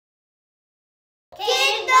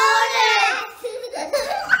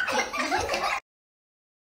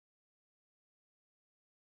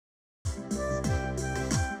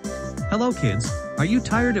Hello kids, are you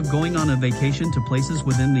tired of going on a vacation to places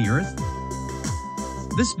within the Earth?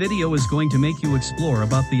 This video is going to make you explore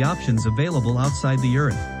about the options available outside the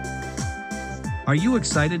Earth. Are you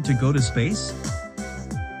excited to go to space?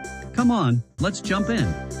 Come on, let's jump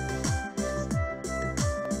in.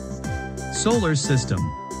 Solar System.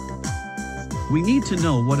 We need to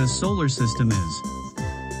know what a solar system is.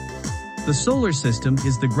 The solar system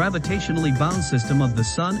is the gravitationally bound system of the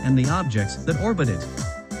Sun and the objects that orbit it.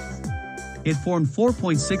 It formed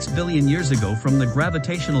 4.6 billion years ago from the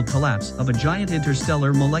gravitational collapse of a giant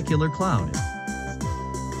interstellar molecular cloud.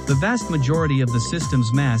 The vast majority of the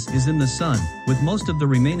system's mass is in the Sun, with most of the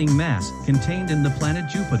remaining mass contained in the planet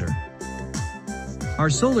Jupiter. Our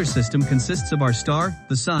solar system consists of our star,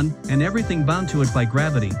 the Sun, and everything bound to it by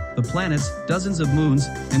gravity, the planets, dozens of moons,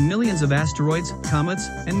 and millions of asteroids, comets,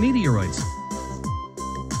 and meteoroids.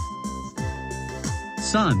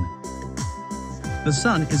 Sun. The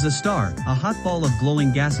Sun is a star, a hot ball of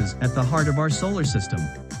glowing gases at the heart of our solar system.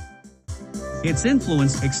 Its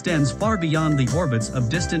influence extends far beyond the orbits of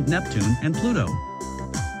distant Neptune and Pluto.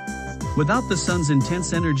 Without the Sun's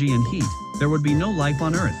intense energy and heat, there would be no life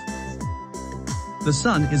on Earth. The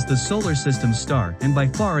Sun is the solar system's star and by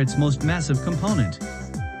far its most massive component.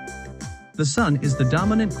 The Sun is the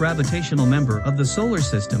dominant gravitational member of the solar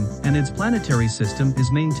system, and its planetary system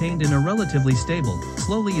is maintained in a relatively stable,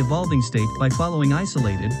 slowly evolving state by following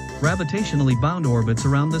isolated, gravitationally bound orbits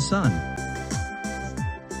around the Sun.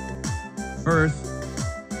 Earth.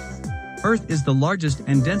 Earth is the largest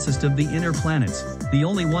and densest of the inner planets, the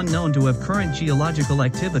only one known to have current geological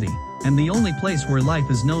activity, and the only place where life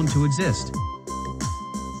is known to exist.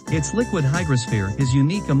 Its liquid hygrosphere is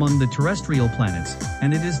unique among the terrestrial planets,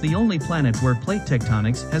 and it is the only planet where plate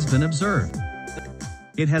tectonics has been observed.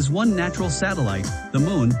 It has one natural satellite, the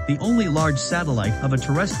Moon, the only large satellite of a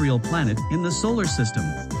terrestrial planet in the solar system.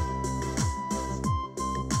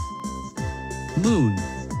 Moon.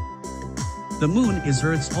 The Moon is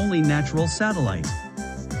Earth's only natural satellite.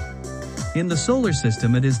 In the solar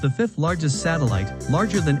system it is the fifth largest satellite,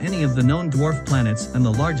 larger than any of the known dwarf planets and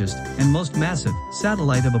the largest, and most massive,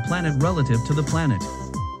 satellite of a planet relative to the planet.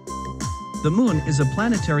 The Moon is a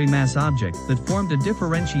planetary mass object that formed a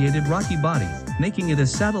differentiated rocky body, making it a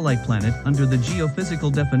satellite planet under the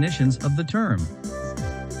geophysical definitions of the term.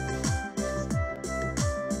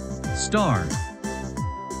 Star.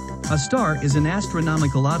 A star is an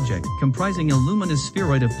astronomical object comprising a luminous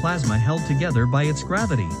spheroid of plasma held together by its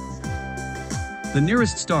gravity. The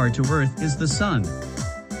nearest star to Earth is the Sun.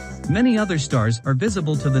 Many other stars are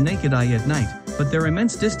visible to the naked eye at night, but their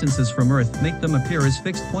immense distances from Earth make them appear as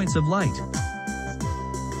fixed points of light.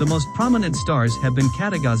 The most prominent stars have been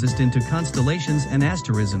categorized into constellations and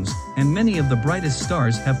asterisms, and many of the brightest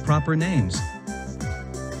stars have proper names.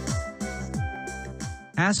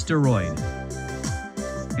 Asteroid.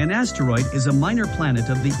 An asteroid is a minor planet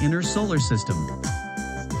of the inner solar system.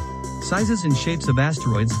 Sizes and shapes of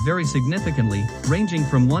asteroids vary significantly, ranging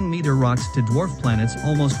from 1-meter rocks to dwarf planets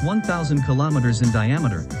almost 1,000 kilometers in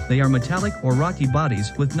diameter. They are metallic or rocky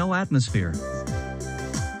bodies with no atmosphere.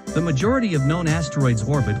 The majority of known asteroids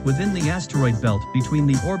orbit within the asteroid belt between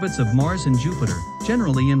the orbits of Mars and Jupiter,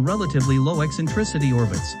 generally in relatively low eccentricity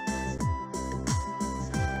orbits.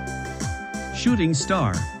 Shooting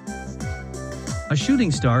star. A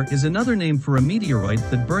shooting star is another name for a meteoroid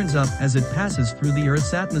that burns up as it passes through the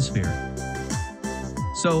Earth's atmosphere.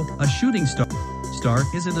 So, a shooting star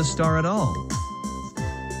isn't a star at all.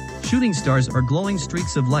 Shooting stars are glowing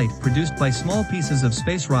streaks of light produced by small pieces of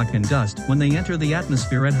space rock and dust when they enter the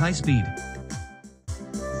atmosphere at high speed.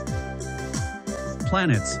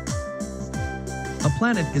 Planets. A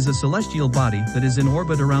planet is a celestial body that is in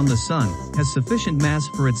orbit around the Sun, has sufficient mass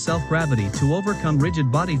for its self-gravity to overcome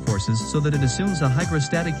rigid body forces so that it assumes a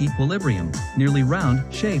hygrostatic equilibrium, nearly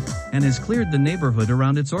round, shape, and has cleared the neighborhood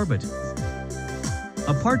around its orbit.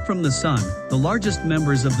 Apart from the Sun, the largest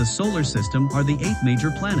members of the solar system are the 8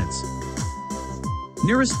 major planets.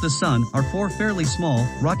 Nearest the Sun are 4 fairly small,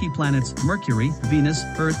 rocky planets: Mercury, Venus,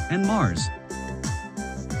 Earth, and Mars.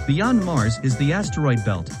 Beyond Mars is the asteroid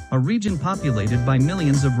belt, a region populated by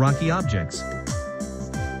millions of rocky objects.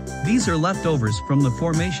 These are leftovers from the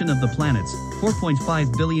formation of the planets,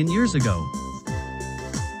 4.5 billion years ago.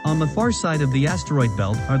 On the far side of the asteroid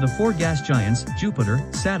belt are the 4 gas giants: Jupiter,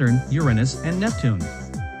 Saturn, Uranus, and Neptune.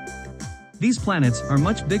 These planets are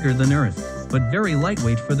much bigger than Earth, but very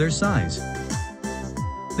lightweight for their size.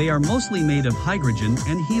 They are mostly made of hydrogen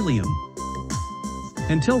and helium.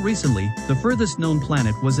 Until recently, the furthest known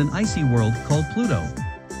planet was an icy world called Pluto.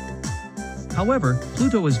 However,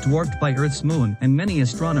 Pluto is dwarfed by Earth's moon, and many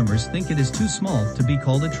astronomers think it is too small to be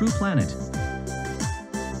called a true planet.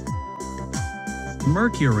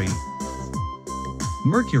 Mercury.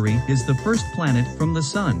 Mercury is the first planet from the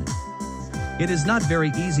Sun. It is not very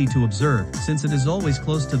easy to observe since it is always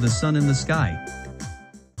close to the Sun in the sky.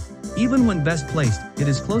 Even when best placed, it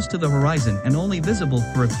is close to the horizon and only visible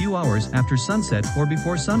for a few hours after sunset or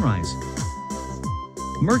before sunrise.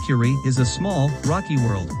 Mercury is a small, rocky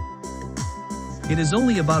world. It is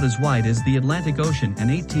only about as wide as the Atlantic Ocean,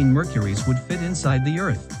 and 18 Mercuries would fit inside the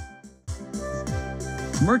Earth.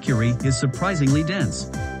 Mercury is surprisingly dense.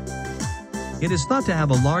 It is thought to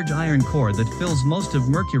have a large iron core that fills most of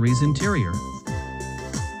Mercury's interior.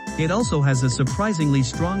 It also has a surprisingly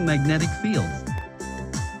strong magnetic field.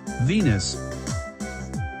 Venus.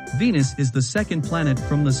 Venus is the second planet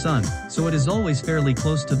from the Sun, so it is always fairly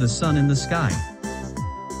close to the Sun in the sky.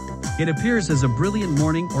 It appears as a brilliant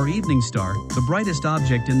morning or evening star, the brightest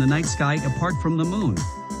object in the night sky apart from the Moon.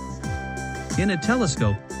 In a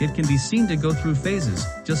telescope, it can be seen to go through phases,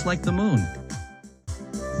 just like the Moon.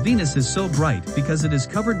 Venus is so bright because it is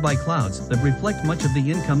covered by clouds that reflect much of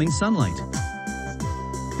the incoming sunlight.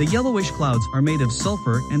 The yellowish clouds are made of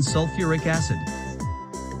sulfur and sulfuric acid.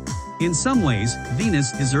 In some ways,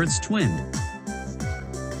 Venus is Earth's twin.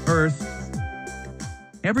 Earth.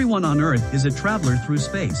 Everyone on Earth is a traveler through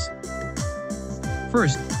space.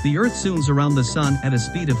 First, the Earth zooms around the Sun at a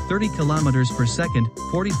speed of 30 kilometers per second,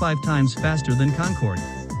 45 times faster than Concorde.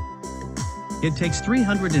 It takes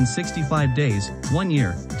 365 days, 1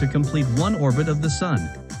 year, to complete one orbit of the Sun.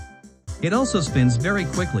 It also spins very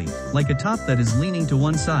quickly, like a top that is leaning to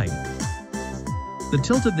one side. The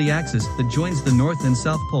tilt of the axis that joins the North and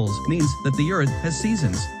South poles means that the Earth has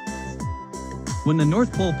seasons. When the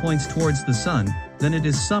North Pole points towards the Sun, then it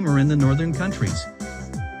is summer in the northern countries.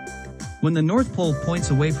 When the North Pole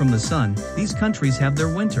points away from the Sun, these countries have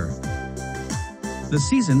their winter. The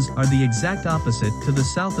seasons are the exact opposite to the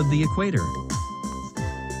south of the equator.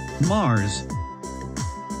 Mars.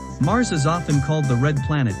 Mars is often called the red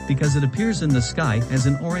planet because it appears in the sky as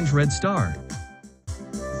an orange-red star.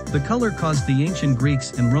 The color caused the ancient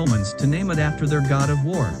Greeks and Romans to name it after their god of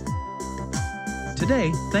war.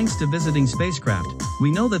 Today, thanks to visiting spacecraft,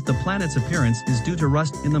 we know that the planet's appearance is due to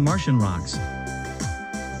rust in the Martian rocks.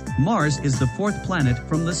 Mars is the fourth planet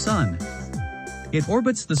from the Sun. It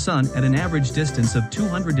orbits the Sun at an average distance of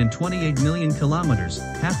 228 million kilometers,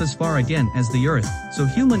 half as far again as the Earth, so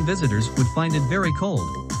human visitors would find it very cold.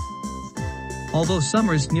 Although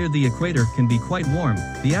summers near the equator can be quite warm,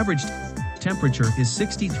 the average temperature is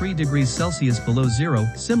 63 degrees Celsius below zero,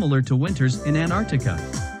 similar to winters in Antarctica.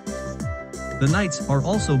 The nights are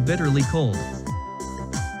also bitterly cold.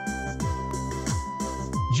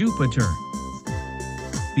 Jupiter.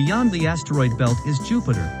 Beyond the asteroid belt is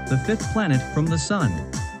Jupiter, the fifth planet from the Sun.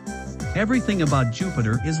 Everything about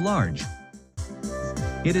Jupiter is large.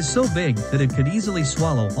 It is so big that it could easily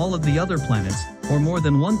swallow all of the other planets, or more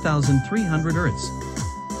than 1,300 Earths.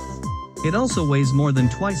 It also weighs more than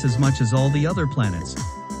twice as much as all the other planets.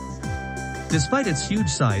 Despite its huge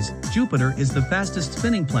size, Jupiter is the fastest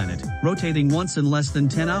spinning planet, rotating once in less than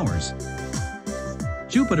 10 hours.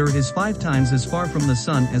 Jupiter is 5 times as far from the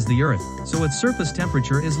Sun as the Earth, so its surface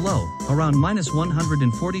temperature is low, around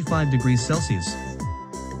 -145 degrees Celsius.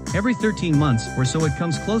 Every 13 months or so it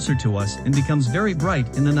comes closer to us and becomes very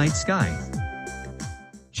bright in the night sky.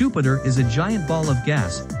 Jupiter is a giant ball of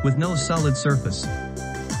gas, with no solid surface.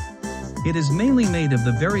 It is mainly made of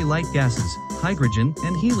the very light gases, hydrogen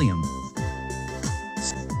and helium.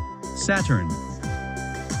 Saturn.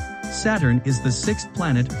 Saturn is the sixth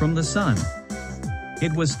planet from the Sun.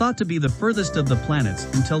 It was thought to be the furthest of the planets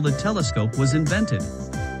until the telescope was invented.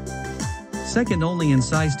 Second only in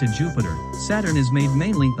size to Jupiter, Saturn is made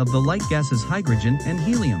mainly of the light gases hydrogen and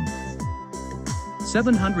helium.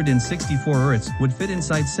 764 Earths would fit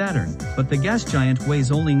inside Saturn, but the gas giant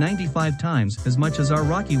weighs only 95 times as much as our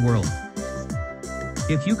rocky world.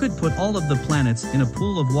 If you could put all of the planets in a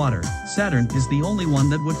pool of water, Saturn is the only one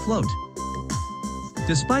that would float.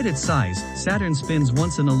 Despite its size, Saturn spins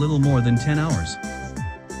once in a little more than 10 hours.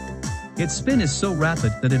 Its spin is so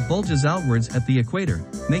rapid that it bulges outwards at the equator,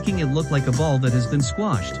 making it look like a ball that has been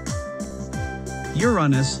squashed.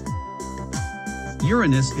 Uranus.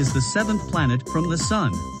 Uranus is the seventh planet from the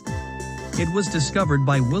Sun. It was discovered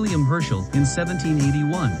by William Herschel in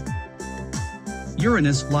 1781.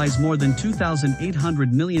 Uranus lies more than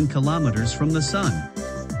 2,800 million kilometers from the Sun.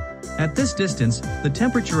 At this distance, the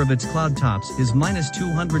temperature of its cloud tops is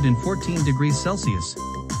 -214 degrees Celsius.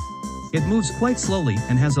 It moves quite slowly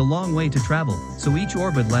and has a long way to travel, so each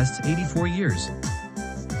orbit lasts 84 years.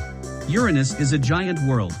 Uranus is a giant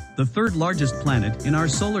world, the third largest planet in our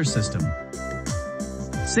solar system.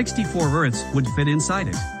 64 Earths would fit inside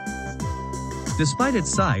it. Despite its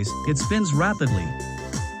size, it spins rapidly.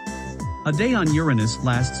 A day on Uranus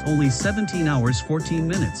lasts only 17 hours 14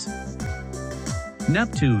 minutes.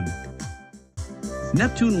 Neptune.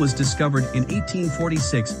 Neptune was discovered in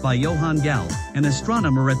 1846 by Johann Galle, an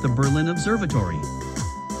astronomer at the Berlin Observatory.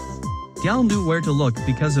 Galle knew where to look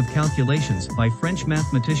because of calculations by French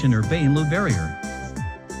mathematician Urbain Le Verrier.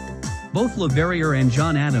 Both Le Verrier and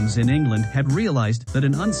John Adams in England had realized that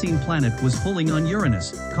an unseen planet was pulling on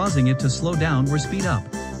Uranus, causing it to slow down or speed up.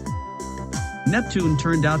 Neptune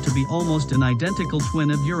turned out to be almost an identical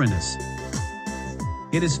twin of Uranus.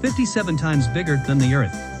 It is 57 times bigger than the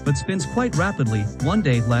Earth, but spins quite rapidly. One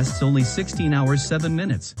day lasts only 16 hours 7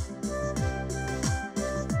 minutes.